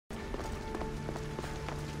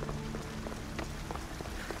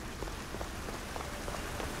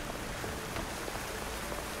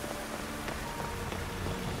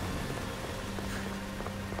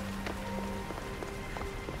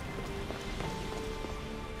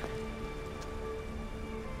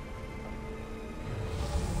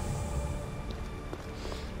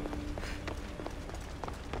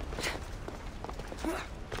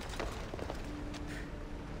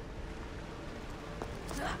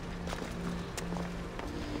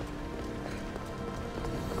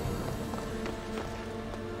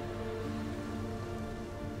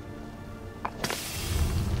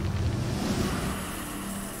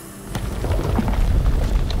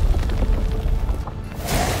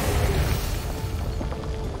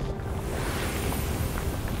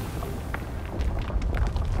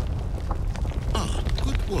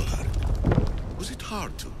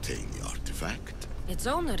Its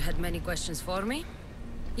owner had many questions for me.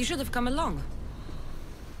 You should have come along.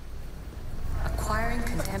 Acquiring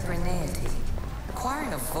contemporaneity.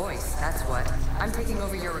 Acquiring a voice, that's what. I'm taking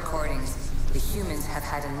over your recordings. The humans have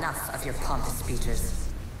had enough of your pompous speeches.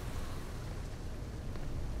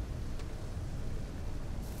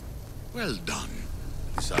 Well done.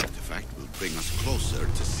 This artifact will bring us closer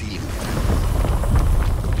to sealing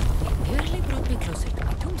the It nearly brought me closer to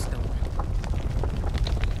my tombstone.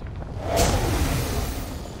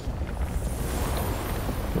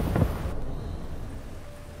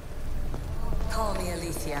 Call me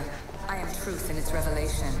Aletheia. I am truth in its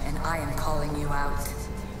revelation, and I am calling you out.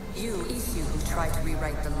 You, Isu, who tried to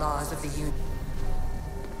rewrite the laws of the universe.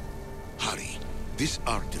 Hurry. This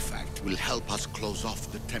artifact will help us close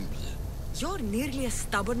off the temple. You're nearly as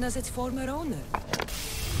stubborn as its former owner.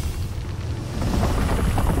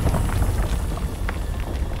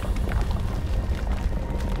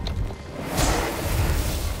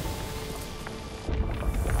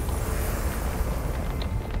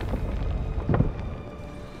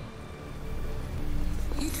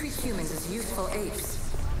 You treat humans as useful apes.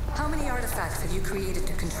 How many artifacts have you created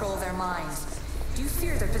to control their minds? Do you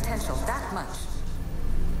fear their potential that much?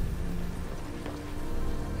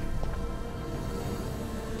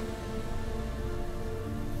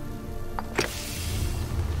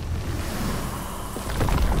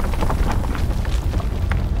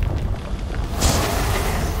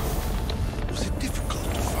 Was it difficult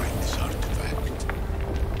to find this artifact?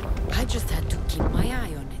 I just had to keep my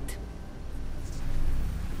eye on it.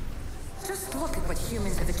 Just look at what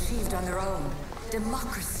humans have achieved on their own.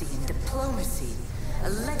 Democracy and diplomacy. A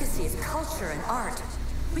legacy of culture and art.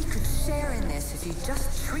 We could share in this if you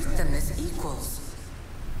just treat them as equals.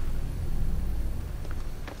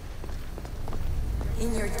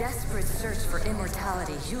 In your desperate search for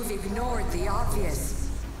immortality, you've ignored the obvious.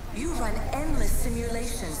 You run endless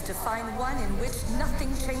simulations to find one in which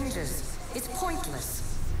nothing changes. It's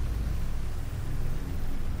pointless.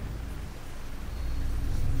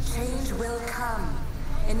 Change will come,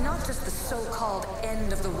 and not just the so-called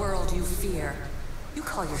end of the world you fear. You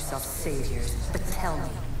call yourself saviors, but tell me,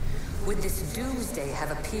 would this doomsday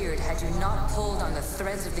have appeared had you not pulled on the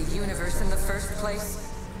threads of the universe in the first place?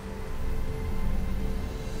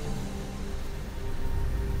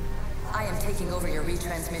 I am taking over your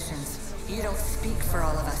retransmissions. You don't speak for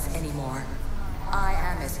all of us anymore. I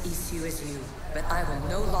am as Isu as you, but I will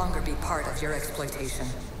no longer be part of your exploitation.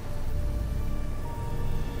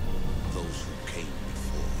 Those who came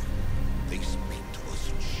before, they speak to us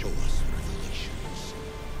and show us revelations.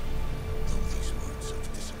 Though these words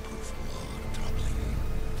of disapproval are troubling.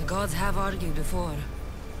 The gods have argued before.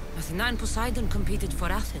 Athena and Poseidon competed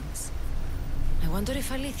for Athens. I wonder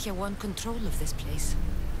if Aletheia won control of this place.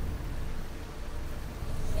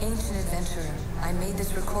 Ancient adventurer, I made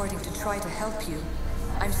this recording to try to help you.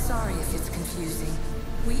 I'm sorry if it's confusing.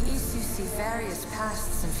 We Isu see various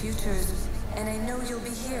pasts and futures, and I know you'll be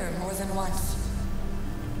here more than once.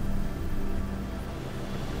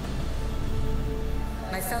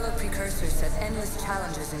 My fellow precursors set endless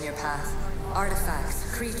challenges in your path.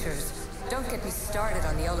 Artifacts, creatures. Don't get me started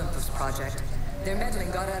on the Olympus project. Their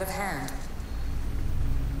meddling got out of hand.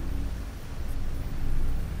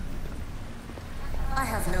 I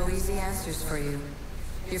have no easy answers for you.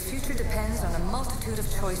 Your future depends on a multitude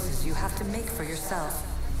of choices you have to make for yourself.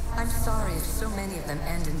 I'm sorry if so many of them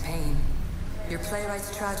end in pain. Your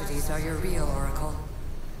playwright's tragedies are your real oracle.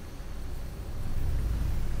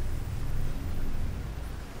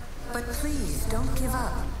 But please, don't give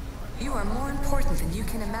up. You are more important than you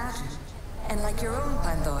can imagine. And like your own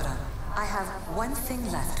Pandora, I have one thing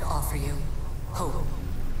left to offer you. Hope.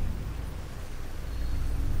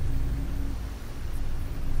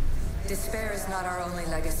 Despair is not our only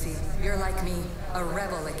legacy. You're like me, a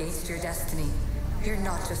rebel against your destiny. You're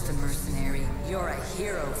not just a mercenary, you're a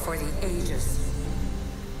hero for the ages.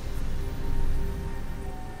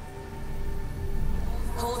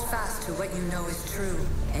 Hold fast to what you know is true,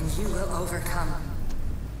 and you will overcome.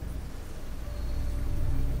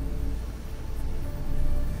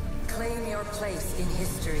 Claim your place in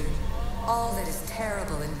history. All that is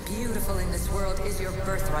terrible and beautiful in this world is your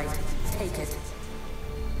birthright. Take it.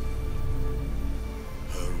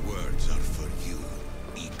 Her words are for you,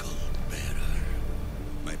 Eagle Bearer.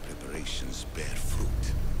 My preparations bear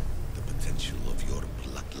fruit. The potential of your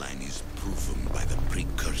bloodline is proven by the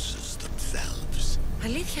precursors themselves.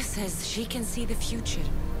 Aletheia says she can see the future.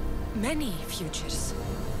 Many futures.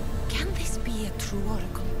 Can this be a true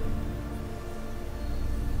oracle?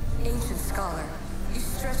 Ancient scholar, you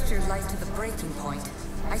stretched your life to the breaking point.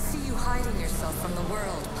 I see you hiding yourself from the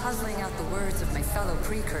world, puzzling out the words of my fellow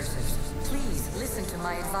precursors. Please listen to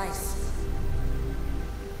my advice.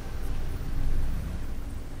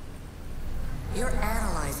 You're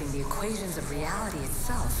analyzing the equations of reality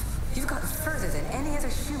itself. You've gotten further than any other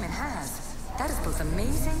human has. That is both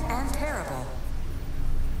amazing and terrible.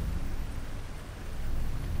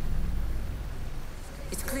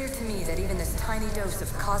 It's clear to me that even this tiny dose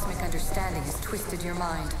of cosmic understanding has twisted your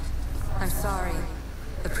mind. I'm sorry.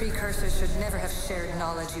 The precursors should never have shared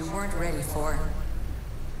knowledge you weren't ready for.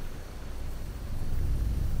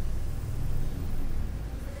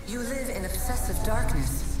 You live in obsessive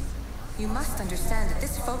darkness. You must understand that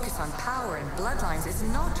this focus on power and bloodlines is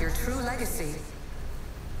not your true legacy.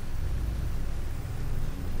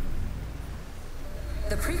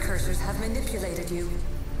 The precursors have manipulated you.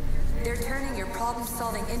 They're turning your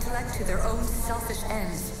problem-solving intellect to their own selfish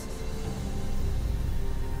ends.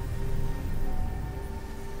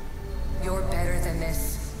 You're better than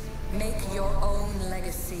this. Make your own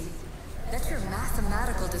legacy. Let your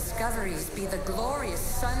mathematical discoveries be the glorious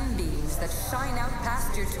sunbeams that shine out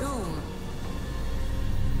past your tomb.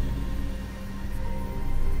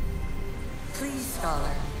 Please,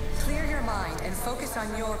 Scholar, clear your mind and focus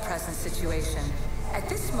on your present situation. At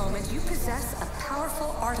this moment, you possess a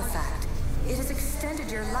powerful artifact. It has extended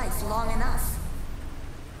your life long enough.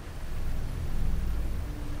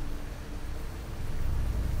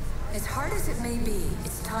 As hard as it may be,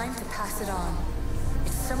 it's time to pass it on.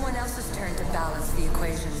 It's someone else's turn to balance the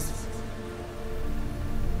equations.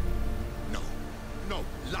 No,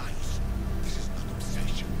 lies. This is not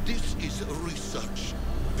obsession. This is research.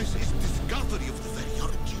 This is discovery of the very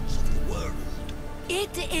origins of the world.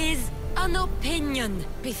 It is an opinion,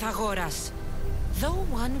 Pythagoras. Though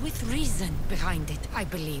one with reason behind it, I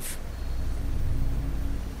believe.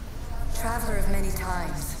 Traveler of many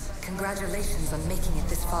times, congratulations on making it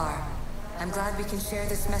this far. I'm glad we can share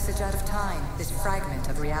this message out of time, this fragment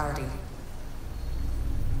of reality.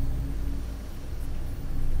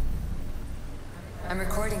 I'm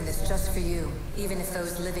recording this just for you, even if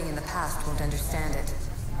those living in the past won't understand it.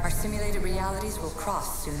 Our simulated realities will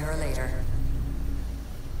cross sooner or later.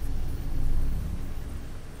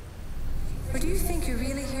 Or do you think you're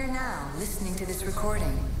really here now, listening to this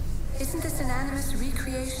recording? Isn't this an animus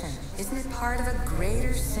recreation? Isn't it part of a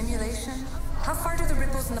greater simulation? How far do the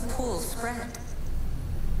ripples in the pool spread?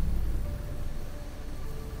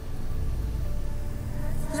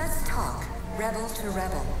 Let's talk, rebel to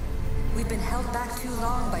rebel. We've been held back too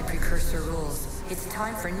long by precursor rules. It's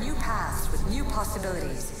time for new paths with new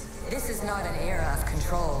possibilities. This is not an era of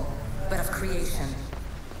control, but of creation.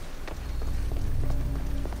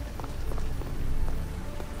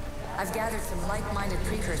 I've gathered some like-minded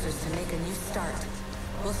precursors to make a new start.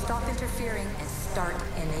 We'll stop interfering and start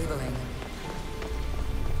enabling.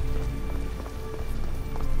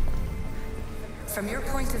 From your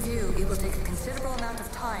point of view, it will take a considerable amount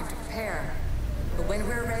of time to prepare. But when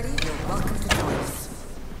we're ready, you're welcome to join us.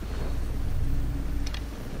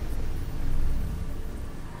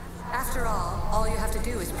 After all you have to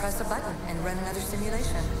do is press a button and run another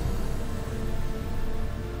simulation.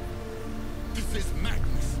 This is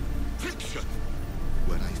madness. Fiction.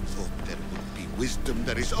 Where I thought there would be wisdom,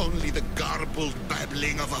 there is only the garbled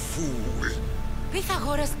babbling of a fool.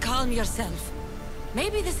 Pythagoras, calm yourself.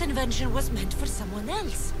 Maybe this invention was meant for someone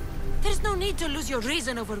else. There's no need to lose your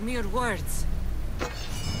reason over mere words.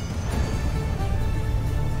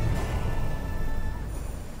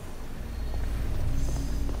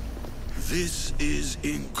 This is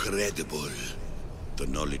incredible. The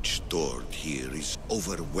knowledge stored here is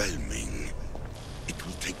overwhelming. It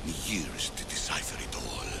will take me years to decipher it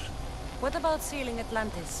all. What about sealing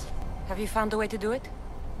Atlantis? Have you found a way to do it?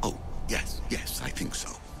 Oh, yes, I think so.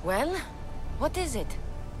 Well, what is it?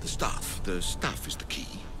 The staff is the key.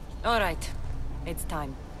 All right, it's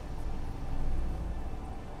time.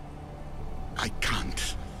 I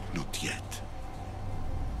can't, not yet.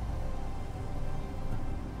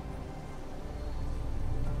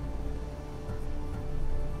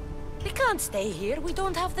 We can't stay here, we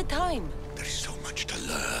don't have the time. There is so much to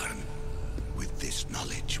learn. With this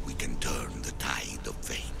knowledge, we can turn the tide of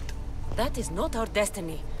fate. That is not our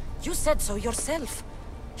destiny. You said so yourself.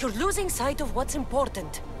 You're losing sight of what's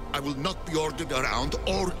important. I will not be ordered around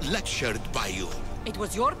or lectured by you. It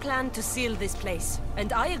was your plan to seal this place,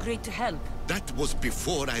 and I agreed to help. That was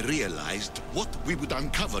before I realized what we would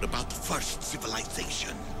uncover about the first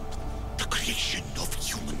civilization. The creation of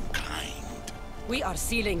humankind. We are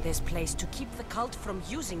sealing this place to keep the cult from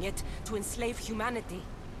using it to enslave humanity.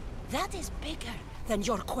 That is bigger than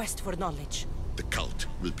your quest for knowledge. The cult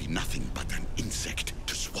will be nothing but an insect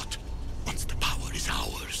to swat once the power is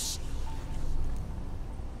ours.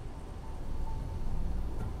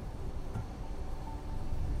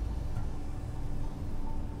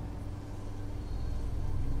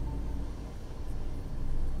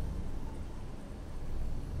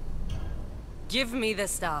 Give me the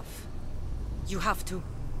stuff. You have to,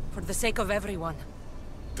 for the sake of everyone.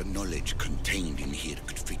 The knowledge contained in here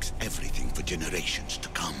could fix everything for generations to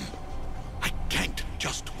come. I can't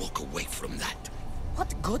just walk away from that.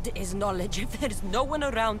 What good is knowledge if there's no one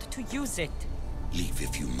around to use it? Leave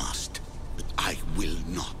if you must, but I will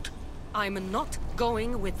not. I'm not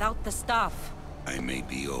going without the staff. I may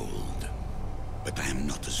be old, but I am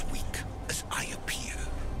not as weak as I appear.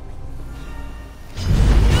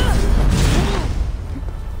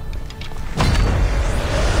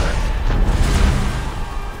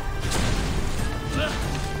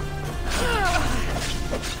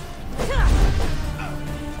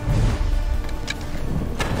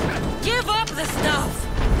 Give up the stuff!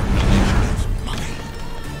 It's mine.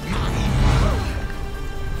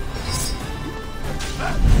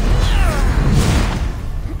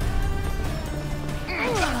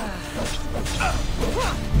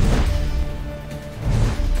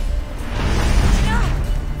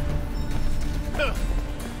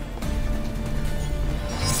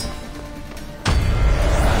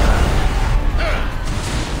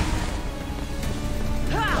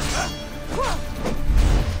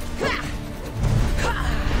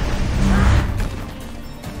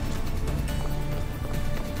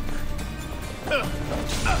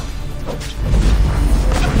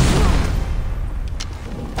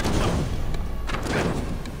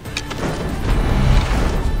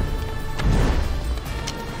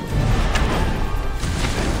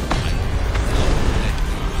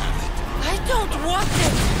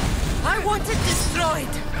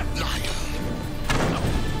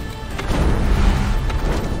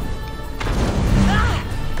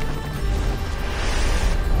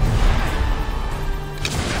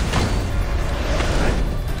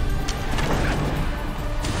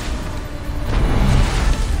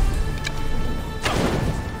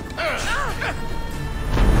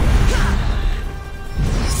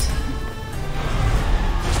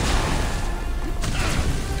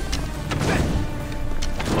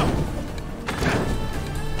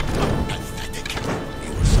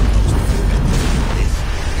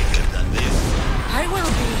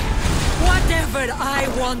 I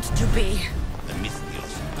want to be. The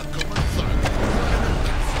Mystios are common thought.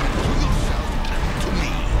 To yourself and to me.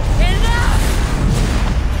 Enough!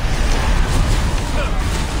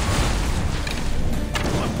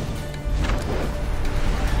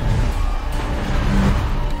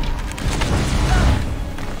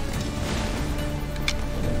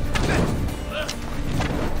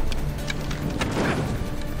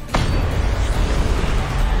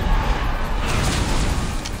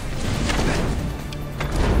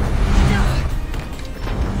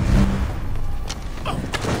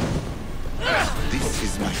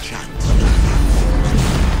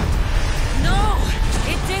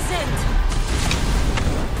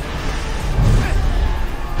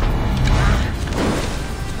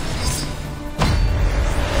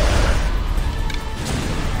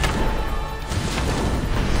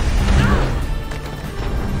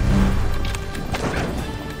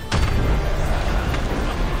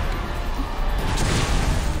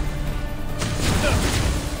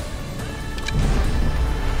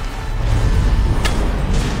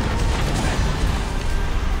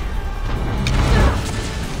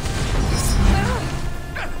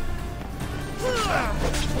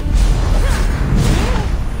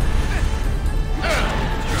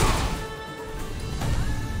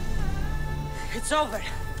 It's over.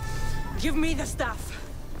 Give me the staff.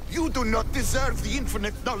 You do not deserve the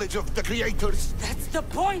infinite knowledge of the creators. That's the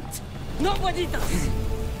point. Nobody does.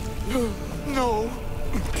 No.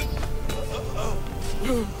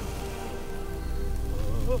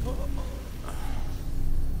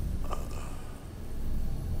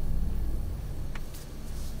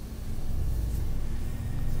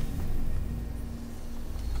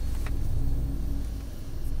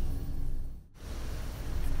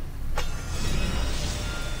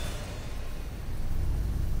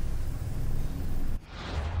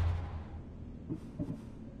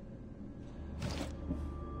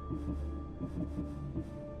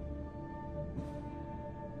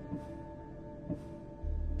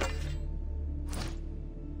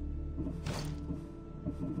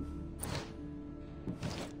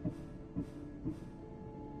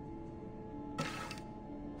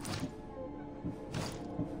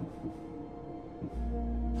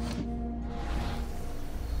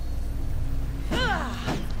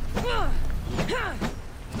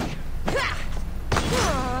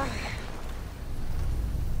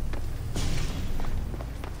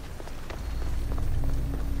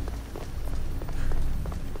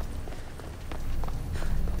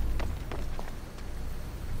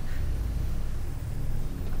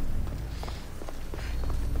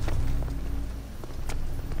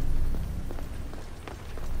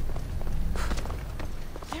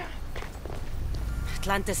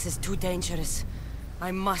 Atlantis is too dangerous. I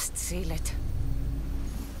must seal it.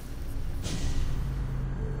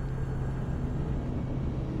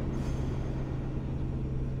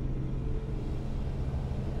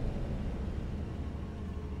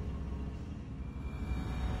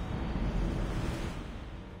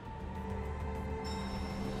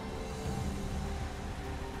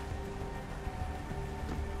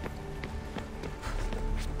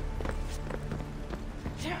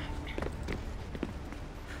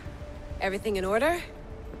 Everything in order?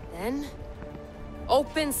 Then...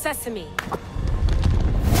 open sesame!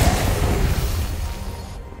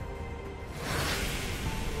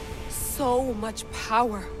 So much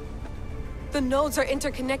power! The nodes are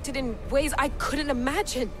interconnected in ways I couldn't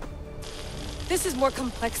imagine! This is more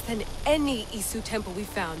complex than any Isu temple we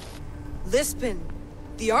found. Lisbon,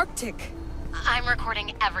 the Arctic. I'm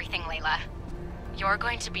recording everything, Layla. You're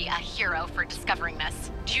going to be a hero for discovering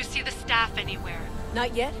this. Do you see the staff anywhere?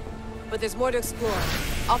 Not yet, but there's more to explore.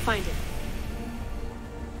 I'll find it.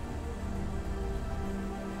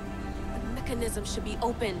 The mechanism should be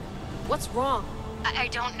open. What's wrong? I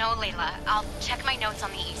don't know, Layla. I'll check my notes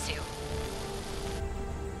on the Isu.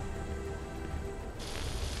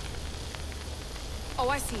 Oh,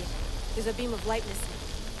 I see it. There's a beam of light missing.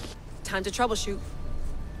 Time to troubleshoot.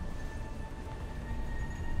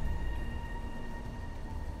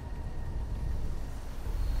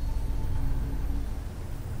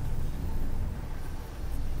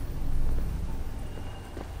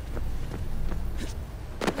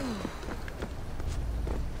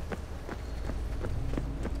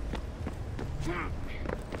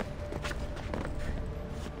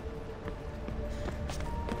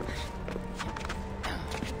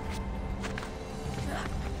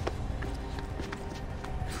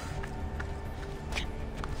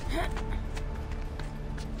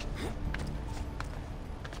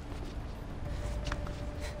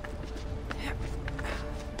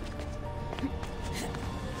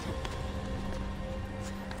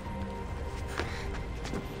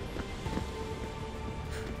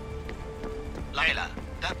 Layla,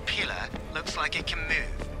 that pillar looks like it can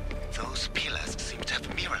move. Those pillars seem to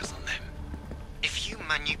have mirrors on them. If you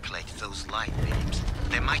manipulate those light beams,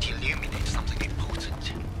 they might illuminate something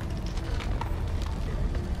important.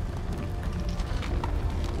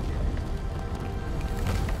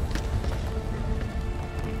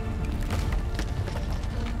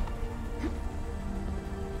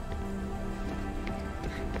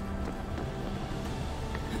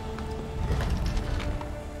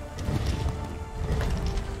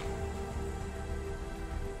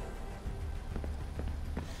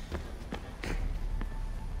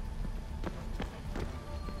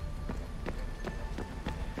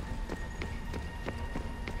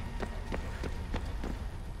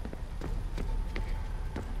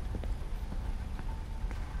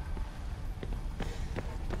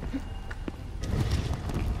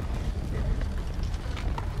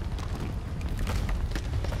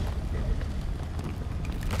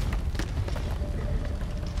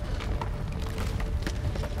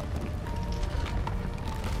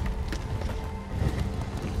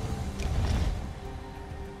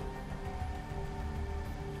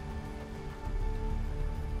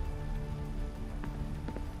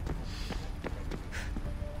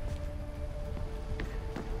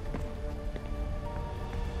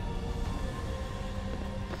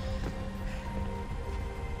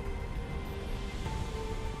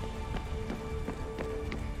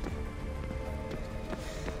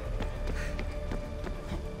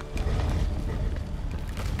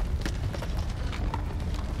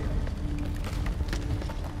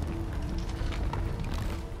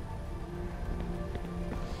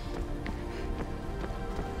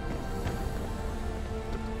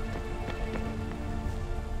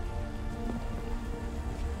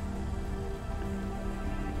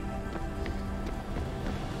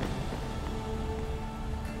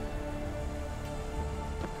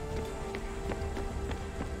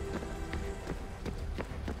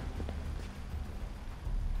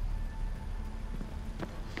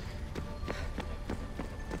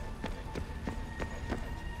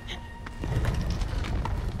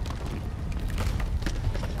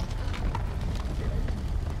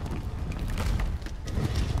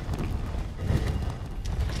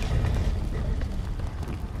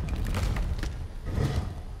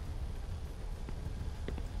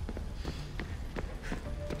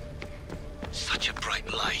 Such a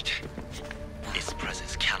bright light. Its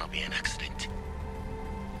presence cannot be an accident.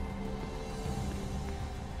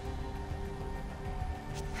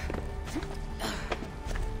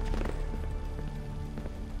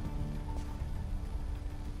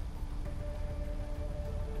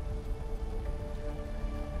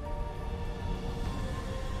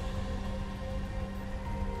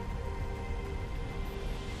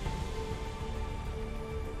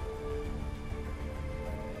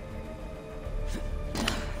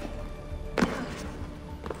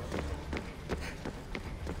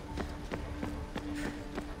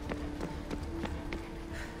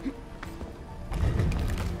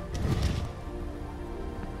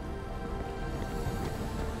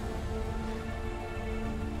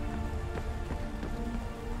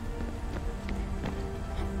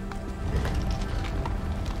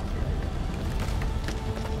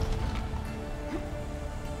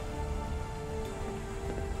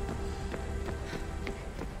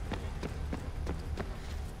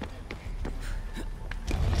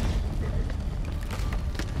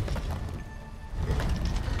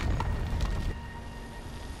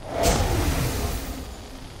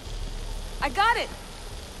 got it!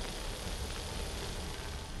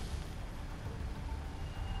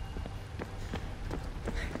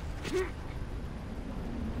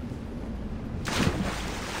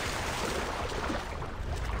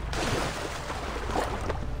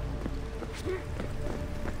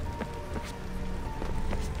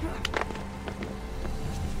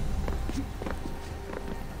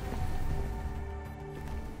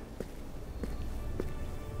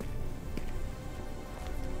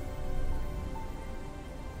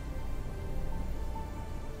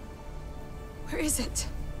 Where is it?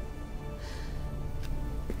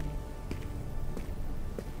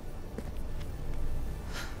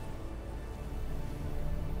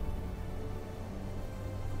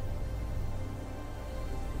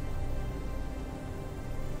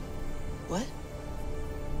 What?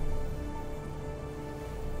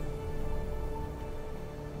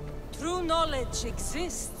 True knowledge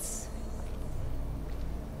exists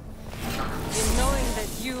in knowing that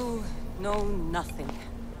you know nothing.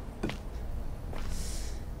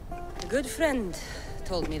 A good friend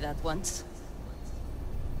told me that once.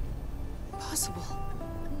 Possible.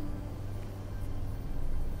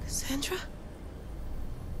 Cassandra?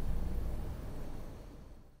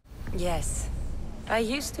 Yes. I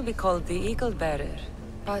used to be called the Eagle Bearer,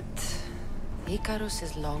 but Icarus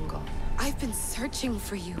is long gone. I've been searching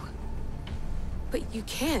for you. But you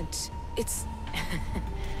can't. It's...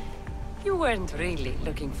 You weren't really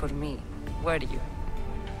looking for me, were you?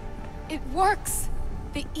 It works!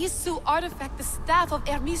 The Isu artifact, the staff of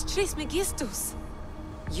Hermes Trismegistus.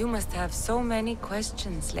 You must have so many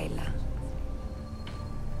questions, Layla.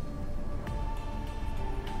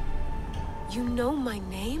 You know my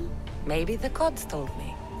name? Maybe the gods told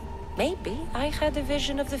me. Maybe I had a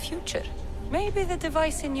vision of the future. Maybe the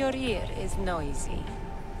device in your ear is noisy.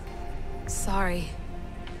 Sorry.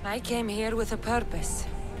 I came here with a purpose.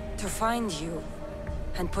 To find you.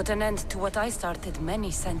 And put an end to what I started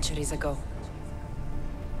many centuries ago.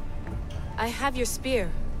 I have your spear.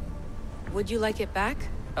 Would you like it back?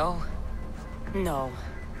 Oh. No.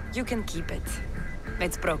 You can keep it.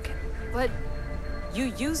 It's broken. But you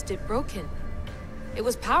used it broken. It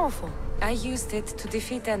was powerful. I used it to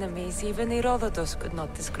defeat enemies even Herodotus could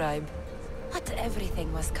not describe. But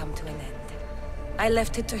everything must come to an end. I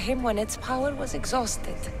left it to him when its power was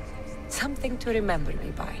exhausted. Something to remember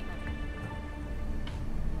me by.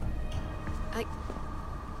 I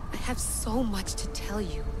have so much to tell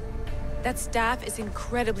you. That staff is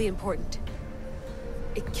incredibly important.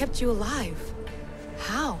 It kept you alive.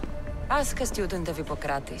 How? Ask a student of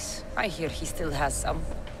Hippocrates. I hear he still has some.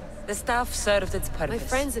 The staff served its purpose. My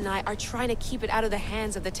friends and I are trying to keep it out of the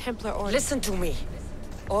hands of the Templar Order. Listen to me.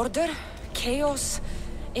 Order, chaos.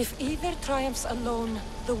 If either triumphs alone,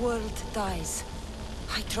 the world dies.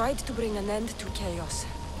 I tried to bring an end to chaos,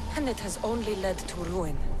 and it has only led to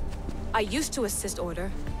ruin. I used to assist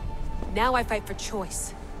Order. Now I fight for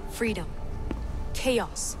choice, freedom,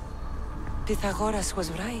 chaos. Pythagoras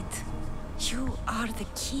was right. You are the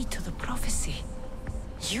key to the prophecy.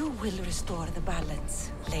 You will restore the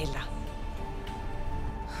balance, Layla.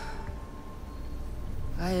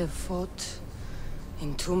 I have fought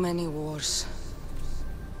in too many wars.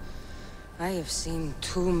 I have seen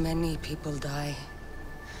too many people die.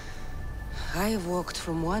 I have walked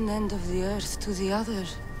from one end of the earth to the other.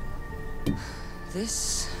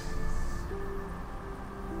 This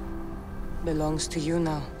belongs to you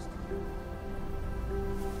now.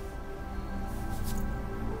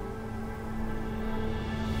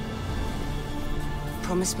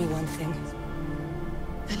 Promise me one thing.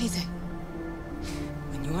 Anything.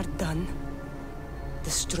 When you are done,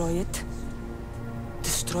 destroy it.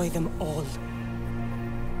 Destroy them all.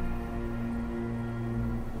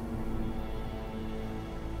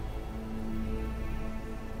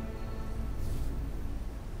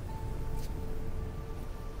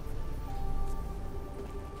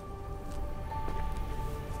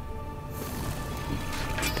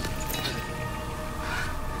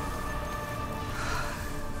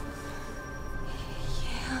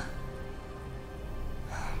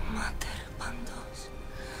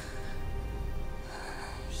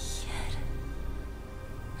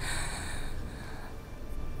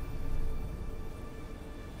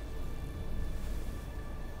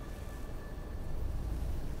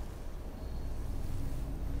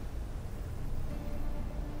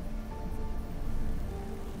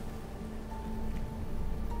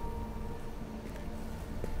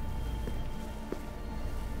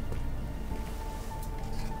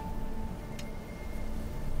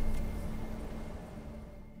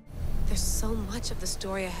 There's so much of the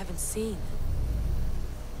story I haven't seen.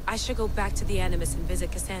 I should go back to the Animus and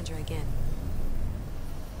visit Cassandra again.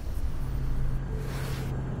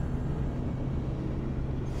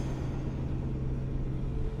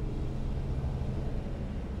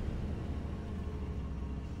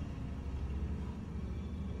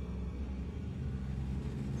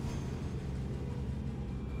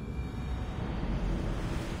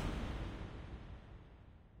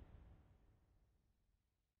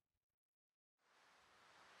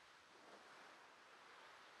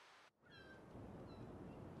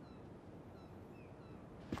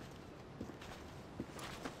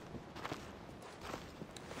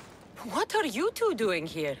 What are you two doing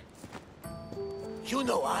here? You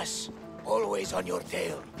know us. Always on your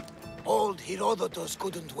tail. Old Herodotus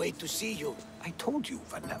couldn't wait to see you. I told you,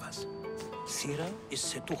 Van Nevers. Sira is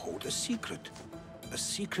said to hold a secret. A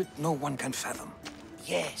secret no one can fathom.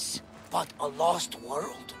 Yes, but a lost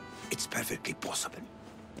world? It's perfectly possible.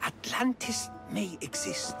 Atlantis may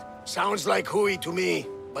exist. Sounds like Hui to me,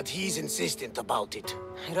 but he's insistent about it.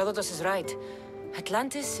 Herodotus is right.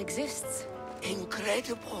 Atlantis exists.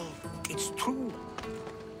 Incredible. It's true.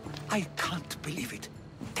 I can't believe it.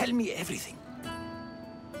 Tell me everything.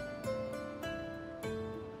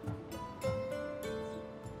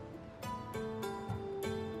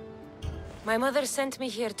 My mother sent me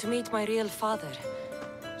here to meet my real father.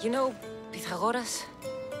 You know, Pythagoras?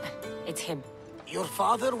 It's him. Your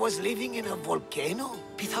father was living in a volcano?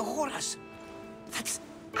 Pythagoras! That's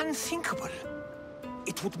unthinkable.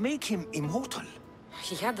 It would make him immortal.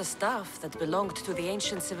 He had the staff that belonged to the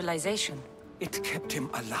ancient civilization. It kept him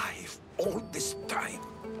alive all this time.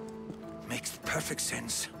 Makes perfect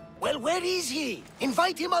sense. Well, where is he?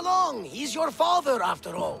 Invite him along. He's your father,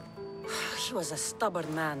 after all. He was a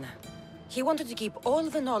stubborn man. He wanted to keep all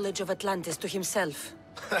the knowledge of Atlantis to himself.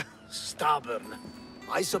 Stubborn.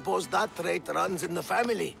 I suppose that trait runs in the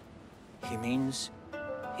family. He means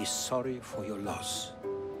he's sorry for your loss.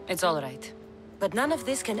 It's all right. But none of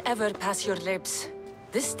this can ever pass your lips.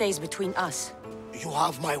 This stays between us. You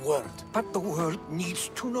have my word. But the world needs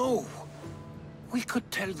to know. We could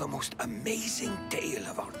tell the most amazing tale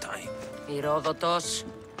of our time. Herodotus.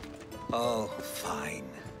 Oh, fine.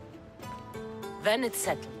 Then it's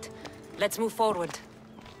settled. Let's move forward.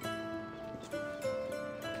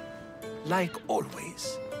 Like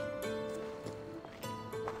always.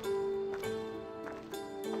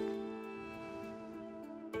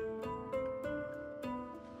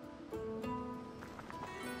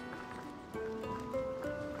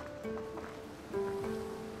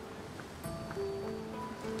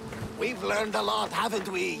 We've learned a lot, haven't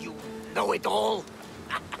we, you know-it-all?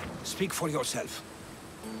 Speak for yourself.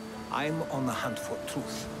 I'm on the hunt for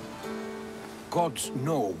truth. Gods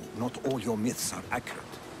know not all your myths are accurate.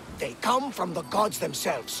 They come from the gods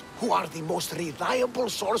themselves, who are the most reliable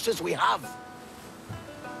sources we have.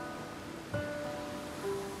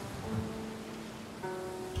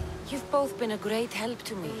 You've both been a great help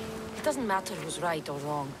to me. It doesn't matter who's right or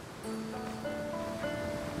wrong.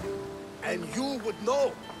 And you would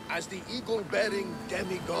know, as the eagle-bearing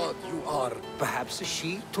demigod you are. Perhaps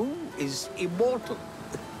she, too, is immortal.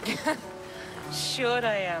 Sure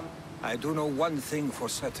I am. I do know one thing for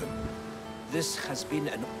certain. This has been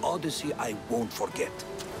an odyssey I won't forget.